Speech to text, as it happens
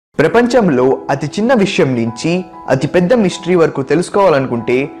ప్రపంచంలో అతి చిన్న విషయం నుంచి అతి పెద్ద మిస్టరీ వరకు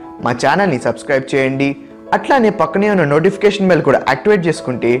తెలుసుకోవాలనుకుంటే మా ఛానల్ని సబ్స్క్రైబ్ చేయండి. అట్లానే పక్కనే ఉన్న నోటిఫికేషన్ బెల్ కూడా యాక్టివేట్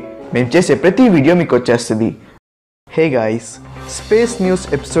చేసుకుంటే మేము చేసే ప్రతి వీడియో మీకు వచ్చేస్తుంది. Hey guys, space news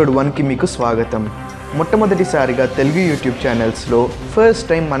episode 1కి మీకు స్వాగతం. మొట్టమొదటిసారిగా తెలుగు యూట్యూబ్ ఛానల్స్లో ఫస్ట్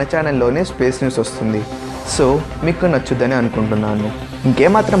టైం మన ఛానల్లోనే స్పేస్ న్యూస్ వస్తుంది. సో మీకు నచ్చుద్దని అనుకుంటున్నాను.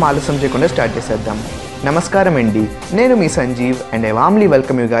 ఇంకేమాత్రం ఆలస్యం చేయకుండా స్టార్ట్ చేసేద్దాం. నమస్కారం అండి, నేను మీ Sanjeev and I warmly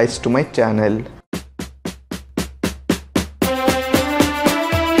welcome you guys to my channel.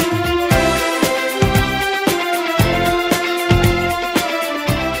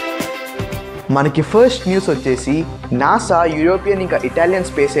 మనకి ఫస్ట్ న్యూస్ వచ్చేసి నాసా, యూరోపియన్ ఇంకా ఇటాలియన్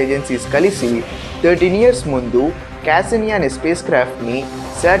స్పేస్ ఏజెన్సీస్ కలిసి 13 years ముందు క్యాసినియా అనే స్పేస్ క్రాఫ్ట్ని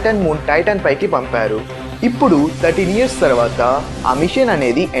సాటర్న్ మూన్ టైటన్ పైకి పంపారు. ఇప్పుడు 13 years తర్వాత ఆ మిషన్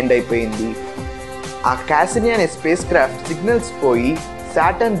అనేది ఎండ్ అయిపోయింది. ఆ క్యాసినియా అనే స్పేస్ క్రాఫ్ట్ సిగ్నల్స్ పోయి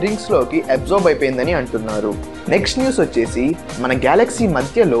సాటర్న్ రింగ్స్లోకి అబ్జార్బ్ అయిపోయిందని అంటున్నారు. నెక్స్ట్ న్యూస్ వచ్చేసి మన గ్యాలక్సీ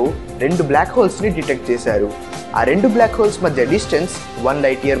మధ్యలో 2 బ్లాక్ హోల్స్ని డిటెక్ట్ చేశారు. ఆ 2 బ్లాక్ హోల్స్ మధ్య డిస్టెన్స్ 1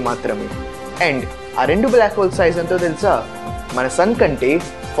 light year మాత్రమే. అండ్ ఆ 2 బ్లాక్ హోల్ సైజ్ ఎంతో తెలుసా? మన సన్ కంటే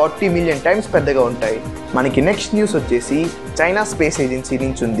 40 million times పెద్దగా ఉంటాయి. మనకి నెక్స్ట్ న్యూస్ వచ్చేసి చైనా స్పేస్ ఏజెన్సీ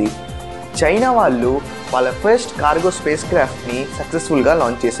నుంచి ఉంది. చైనా వాళ్ళు వాళ్ళ ఫస్ట్ కార్గో స్పేస్ క్రాఫ్ట్ని సక్సెస్ఫుల్గా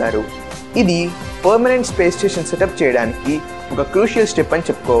లాంచ్ చేశారు. ఇది పర్మనెంట్ స్పేస్ స్టేషన్ సెటప్ చేయడానికి ఒక క్రూషియల్ స్టెప్ అని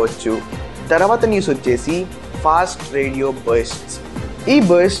చెప్పుకోవచ్చు. తర్వాత న్యూస్ వచ్చేసి ఫాస్ట్ రేడియో బర్స్ట్స్. ఈ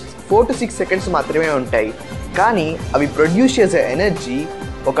బర్స్ట్ 4 to 6 seconds మాత్రమే ఉంటాయి, కానీ అవి ప్రొడ్యూస్ చేసే ఎనర్జీ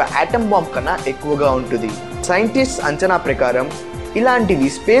ఒక ఆటమ్ బాంబ్ కన్నా ఎక్కువగా ఉంటుంది. సైంటిస్ట్ అంచనా ప్రకారం ఇలాంటివి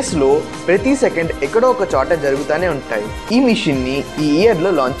స్పేస్లో ప్రతి సెకండ్ ఎక్కడో ఒక చోట జరుగుతూనే ఉంటాయి. ఈ మిషన్ని ఈ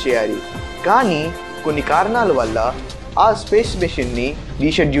ఇయర్లో లాంచ్ చేయాలి, కానీ కొన్ని కారణాల వల్ల ఆ స్పేస్ మిషన్ని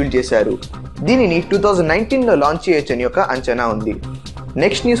రీషెడ్యూల్ చేశారు. దీనిని 2019లో లాంచ్ చేయొచ్చని ఒక అంచనా ఉంది.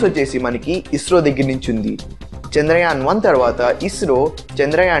 నెక్స్ట్ న్యూస్ వచ్చేసి మనకి ఇస్రో దగ్గర నుంచి ఉంది. చంద్రయాన్ 1 తర్వాత ఇస్రో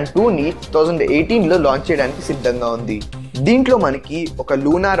చంద్రయాన్ 2ని 2018లో లాంచ్ చేయడానికి సిద్ధంగా ఉంది. దీంట్లో మనకి ఒక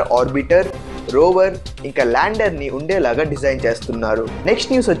లూనార్ ఆర్బిటర్, రోవర్ ఇంకా ల్యాండర్ని ఉండేలాగా డిజైన్ చేస్తున్నారు.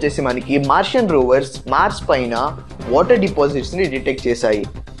 నెక్స్ట్ న్యూస్ వచ్చేసి మనకి మార్షియన్ రోవర్స్ మార్స్ పైన వాటర్ డిపాజిట్స్ని డిటెక్ట్ చేశాయి.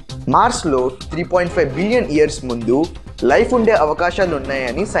 మార్స్లో 3.5 billion years ముందు లైఫ్ ఉండే అవకాశాలు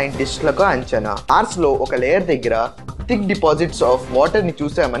ఉన్నాయని సైంటిస్టులకు అంచనా. మార్స్లో ఒక లేయర్ దగ్గర థిక్ డిపాజిట్స్ ఆఫ్ వాటర్ని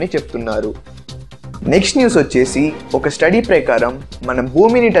చూసామని చెప్తున్నారు. నెక్స్ట్ న్యూస్ వచ్చేసి ఒక స్టడీ ప్రకారం మనం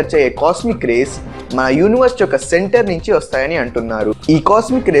భూమిని టచ్ అయ్యే కాస్మిక్ రేస్ మన యూనివర్స్ యొక్క సెంటర్ నుంచి వస్తాయని అంటున్నారు. ఈ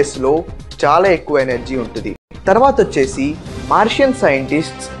కాస్మిక్ రేస్లో చాలా ఎక్కువ ఎనర్జీ ఉంటుంది. తర్వాత వచ్చేసి మార్షియన్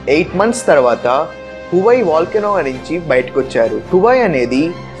సైంటిస్ట్స్ 8 months తర్వాత హువై వాల్కెనో నుంచి బయటకు వచ్చారు. హువై అనేది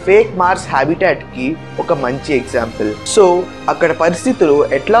ఫేక్ మార్స్ హ్యాబిటాట్కి ఒక మంచి ఎగ్జాంపుల్. సో అక్కడ పరిస్థితులు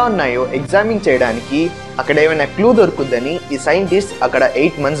ఎట్లా ఉన్నాయో ఎగ్జామిన్ చేయడానికి అక్కడ ఏమైనా క్లూ దొరుకుతుందని ఈ సైంటిస్ట్ అక్కడ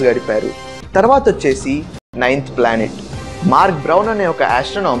 8 months గడిపారు. తర్వాత వచ్చేసి 9th planet. మార్క్ బ్రౌన్ అనే ఒక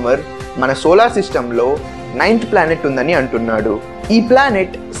ఆస్ట్రోనామర్ మన సోలార్ సిస్టంలో 9th planet ఉందని అంటున్నాడు. ఈ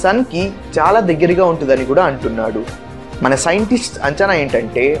ప్లానెట్ సన్కి చాలా దగ్గరగా ఉంటుందని కూడా అంటున్నాడు. మన సైంటిస్ట్ అంచనా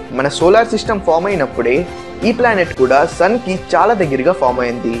ఏంటంటే మన సోలార్ సిస్టమ్ ఫామ్ అయినప్పుడే ఈ ప్లానెట్ కూడా సన్కి చాలా దగ్గరగా ఫామ్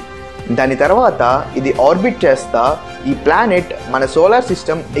అయింది. దాని తర్వాత ఇది ఆర్బిట్ చేస్తా ఈ ప్లానెట్ మన సోలార్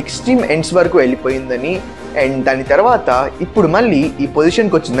సిస్టమ్ ఎక్స్ట్రీమ్ ఎండ్స్ వరకు వెళ్ళిపోయిందని అండ్ దాని తర్వాత ఇప్పుడు మళ్ళీ ఈ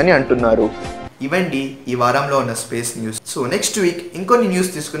పొజిషన్కి వచ్చిందని అంటున్నారు. ఇవండి ఈ వారంలో ఉన్న space news. So next week ఇంకొన్ని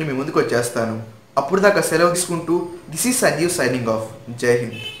న్యూస్ తీసుకుని మీ ముందుకు వచ్చేస్తాను. అప్పుడు దాకా సెలవు తీసుకుంటూ this is Sanjeev signing off. జై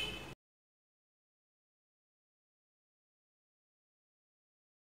హింద్.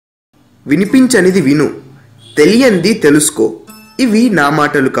 వినిపించనిది విను, తెలియంది తెలుసుకో. ఇవి నా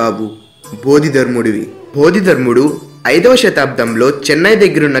మాటలు కావు, బోధిధర్ముడివి. బోధిధర్ముడు 5వ శతాబ్దంలో చెన్నై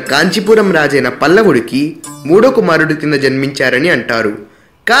దగ్గరున్న కాంచీపురం రాజైన పల్లవుడికి 3వ కుమారుడి కింద జన్మించారని అంటారు.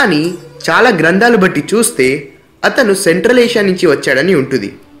 కానీ చాలా గ్రంథాలు బట్టి చూస్తే అతను సెంట్రల్ ఏషియా నుంచి వచ్చాడని ఉంటుంది.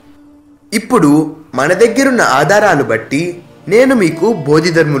 ఇప్పుడు మన దగ్గరున్న ఆధారాలు బట్టి నేను మీకు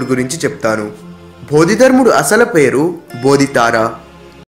బోధిధర్ముడు గురించి చెప్తాను. బోధిధర్ముడు అసలు పేరు బోధితార.